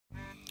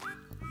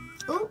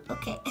Oh,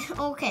 okay.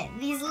 Okay,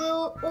 these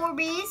little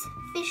Orbeez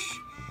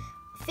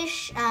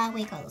fish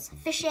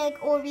egg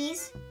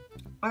Orbeez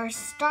are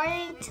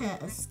starting to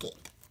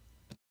escape.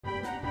 Pickle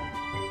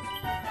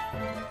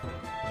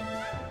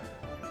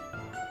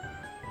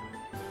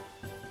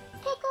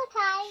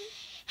time!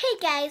 Hey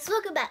guys,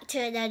 welcome back to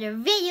another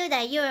video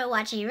that you are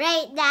watching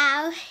right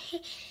now.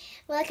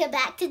 Welcome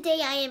back. Today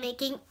I am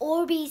making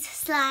Orbeez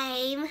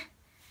Slime.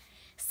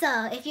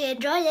 So if you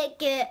enjoyed it,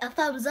 give it a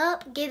thumbs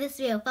up, give this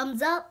video a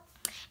thumbs up,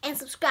 and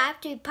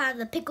subscribe to be part of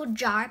the pickle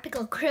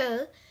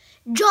crew.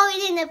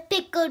 Join in the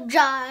pickle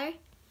jar.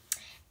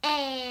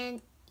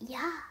 And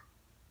yeah,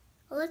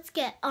 let's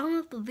get on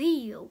with the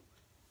video.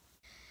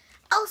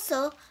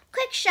 Also,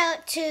 quick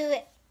shout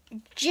to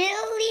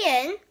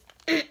Jillian,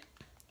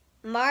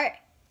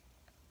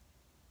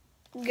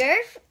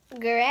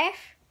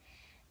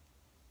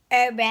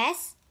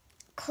 Orbeez,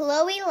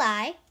 Chloe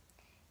Lai,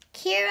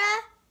 Kira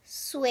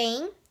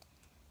Swing,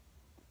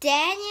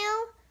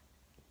 Daniel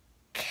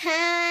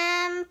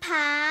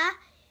Kampa,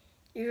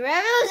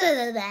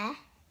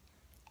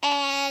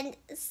 and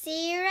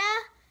Sarah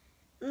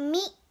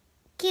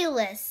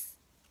Mikulis.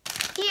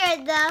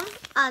 Hear them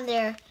on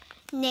their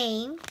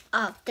name,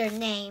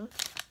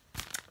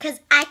 because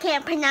I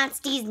can't pronounce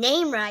these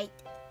names right.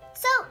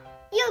 So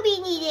you'll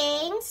be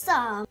needing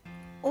some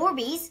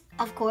Orbeez,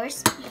 of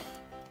course,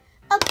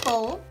 a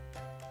bowl,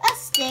 a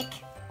stick,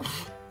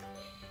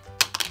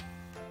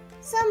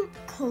 some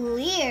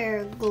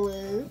clear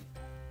glue,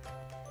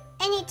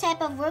 any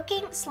type of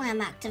working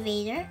slime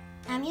activator.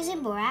 I'm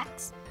using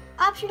borax.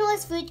 Optional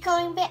is food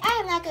coloring, but I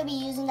am not going to be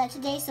using that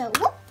today, so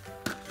whoop.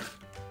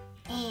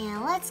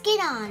 And let's get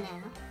on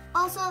now.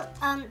 Also,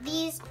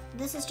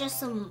 this is just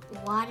some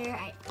water.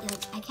 I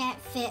can't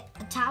fit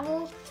a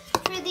towel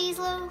through these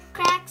little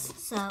cracks,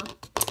 so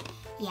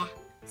yeah.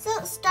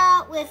 So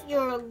start with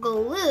your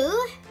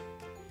glue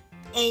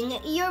in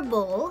your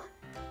bowl.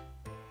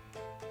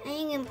 And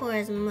you can pour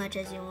as much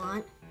as you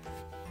want.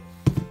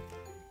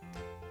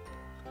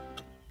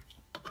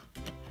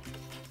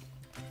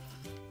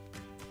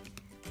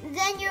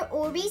 Then your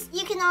Orbeez.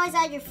 You can always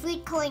add your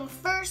food coloring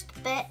first,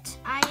 but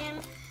I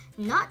am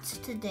not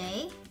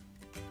today.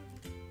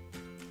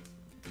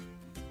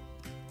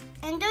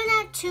 And don't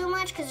add too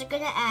much because you're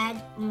going to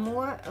add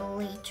more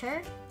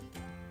later.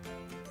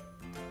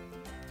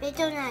 But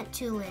don't add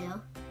too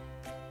little.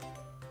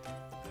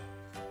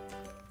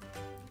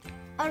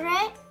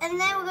 Alright, and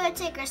then we're going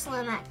to take our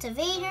slime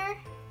activator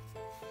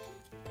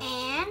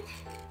and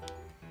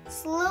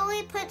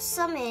slowly put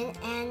some in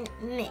and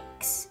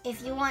mix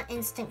if you want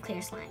instant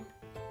clear slime.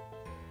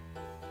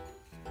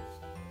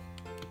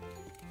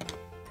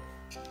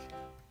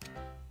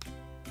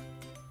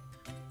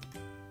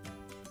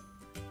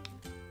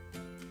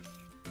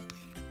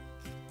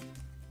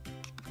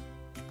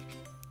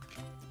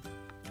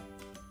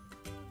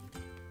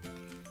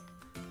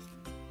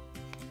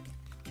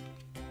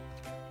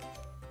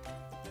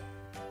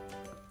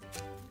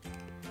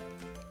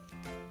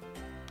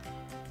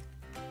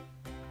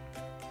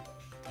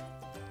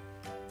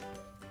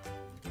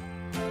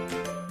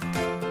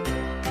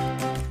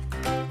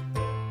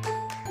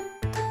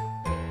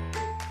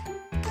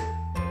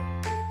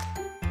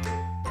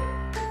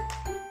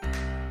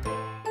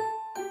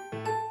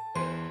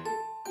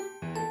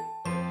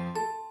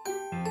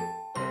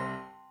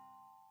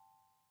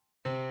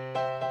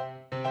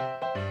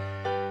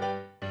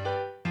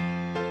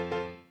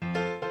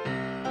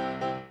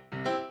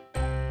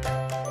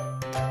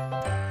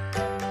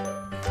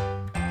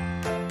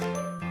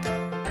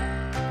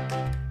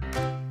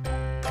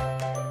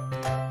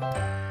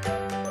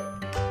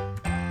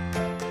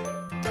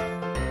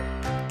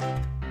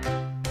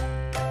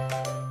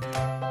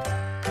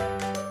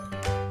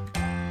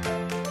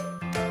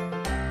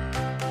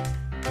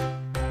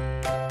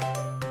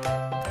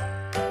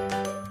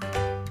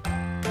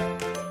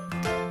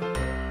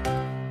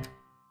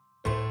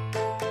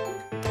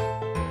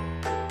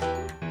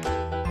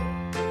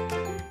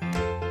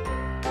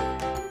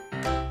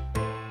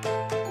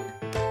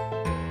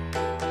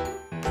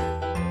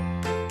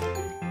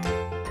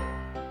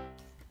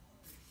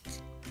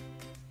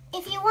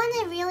 If you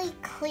want a really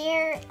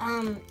clear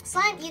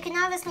slime, you can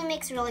obviously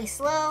mix really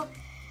slow.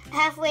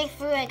 Halfway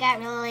through, I got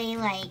really,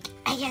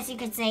 I guess you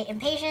could say,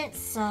 impatient,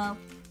 so I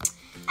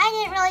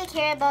didn't really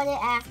care about it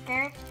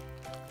after.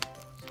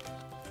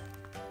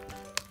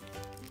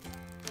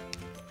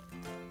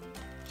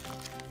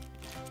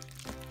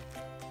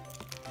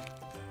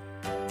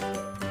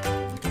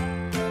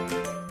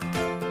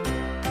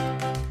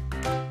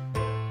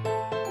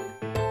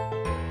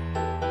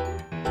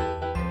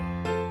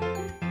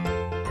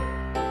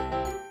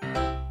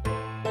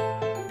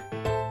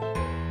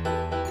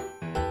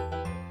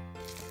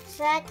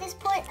 So at this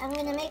point, I'm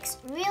going to mix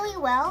really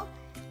well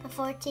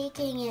before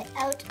taking it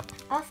out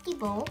of the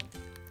bowl.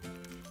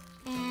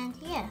 And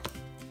yeah,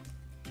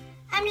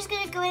 I'm just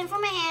going to go in for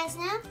my hands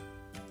now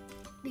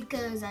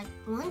because I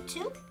want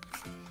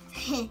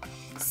to.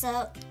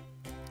 So,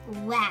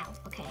 wow,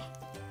 okay.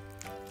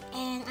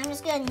 And I'm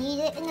just going to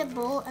knead it in the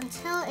bowl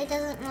until it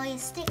doesn't really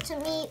stick to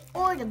me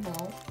or the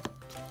bowl.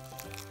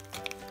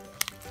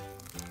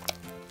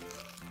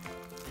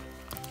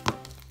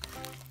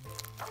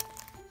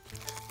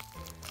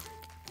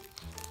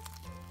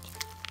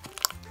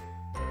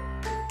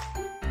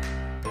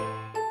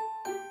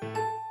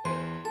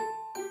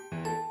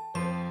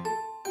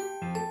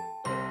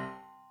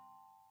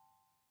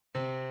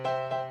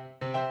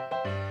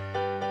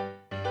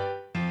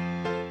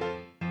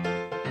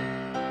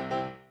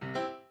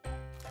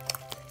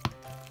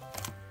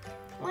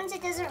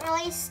 it doesn't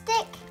really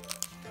stick.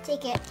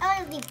 Take it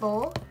out of the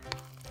bowl.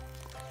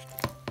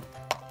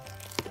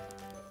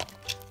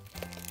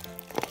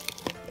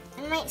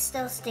 It might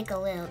still stick a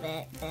little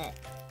bit, but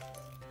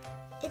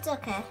it's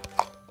okay.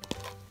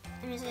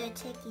 I'm just gonna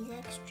take these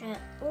extra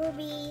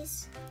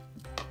Orbeez.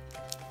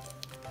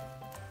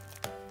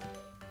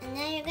 And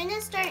then you're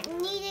gonna start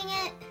kneading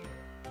it.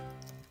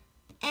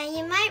 And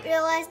you might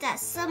realize that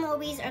some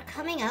Orbeez are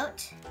coming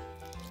out.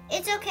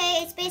 It's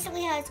okay, it's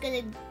basically how it's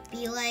gonna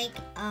be like.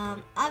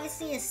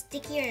 Obviously the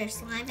stickier your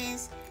slime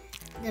is,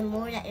 the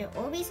more that your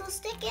Orbeez will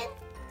stick in.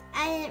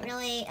 I didn't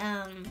really,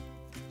 I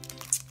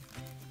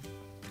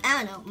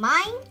don't know,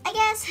 mine, I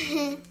guess.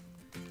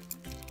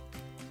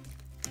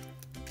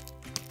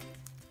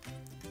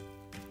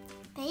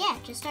 But yeah,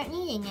 just start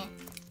kneading it.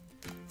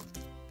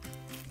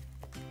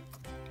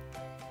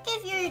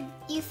 If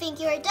you think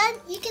you're done,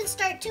 you can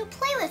start to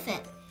play with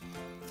it.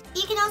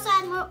 You can also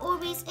add more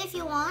Orbeez if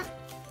you want.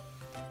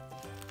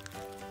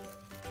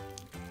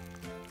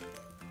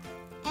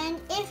 And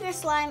if your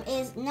slime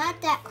is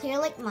not that clear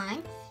like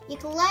mine, you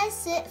can let it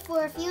sit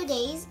for a few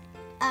days.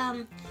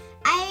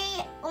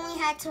 I only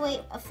had to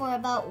wait for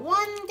about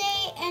 1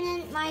 day and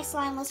then my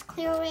slime was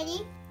clear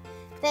already.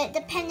 But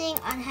depending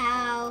on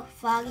how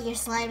foggy your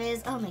slime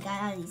is, oh my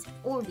god, all these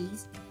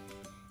Orbeez,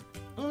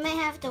 you may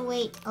have to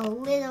wait a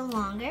little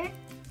longer.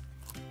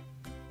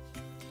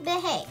 But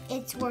hey,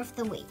 it's worth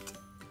the wait.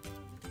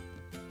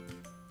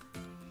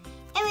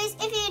 Anyways,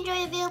 if you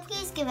enjoyed the video,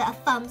 please give it a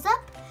thumbs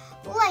up.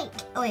 Wait.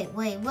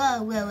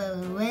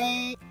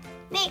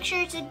 Make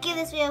sure to give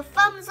this video a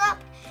thumbs up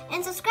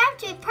and subscribe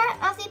to be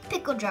part of the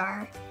pickle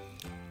jar.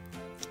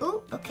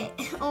 Ooh, okay.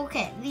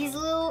 Okay, these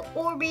little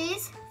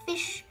Orbeez,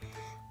 fish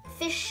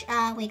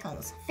egg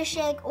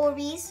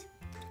Orbeez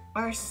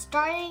are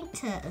starting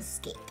to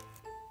escape.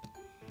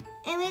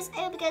 Anyways,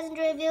 I hope you guys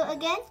enjoyed the video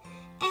again,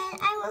 and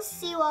I will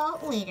see you all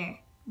later.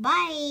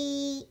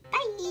 Bye!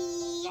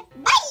 Bye!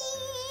 Bye!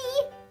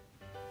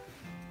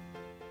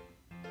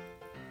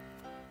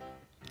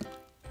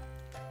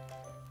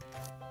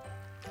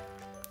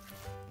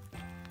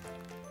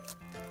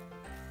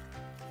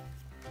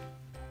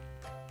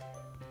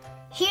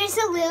 Here's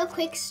a little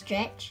quick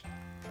stretch.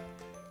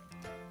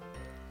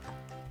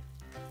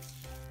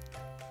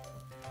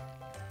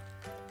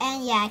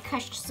 And yeah, I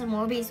crushed some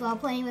Orbeez while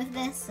playing with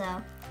this,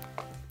 so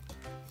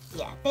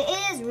yeah. But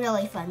it is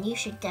really fun. You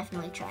should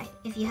definitely try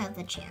if you have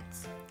the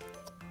chance.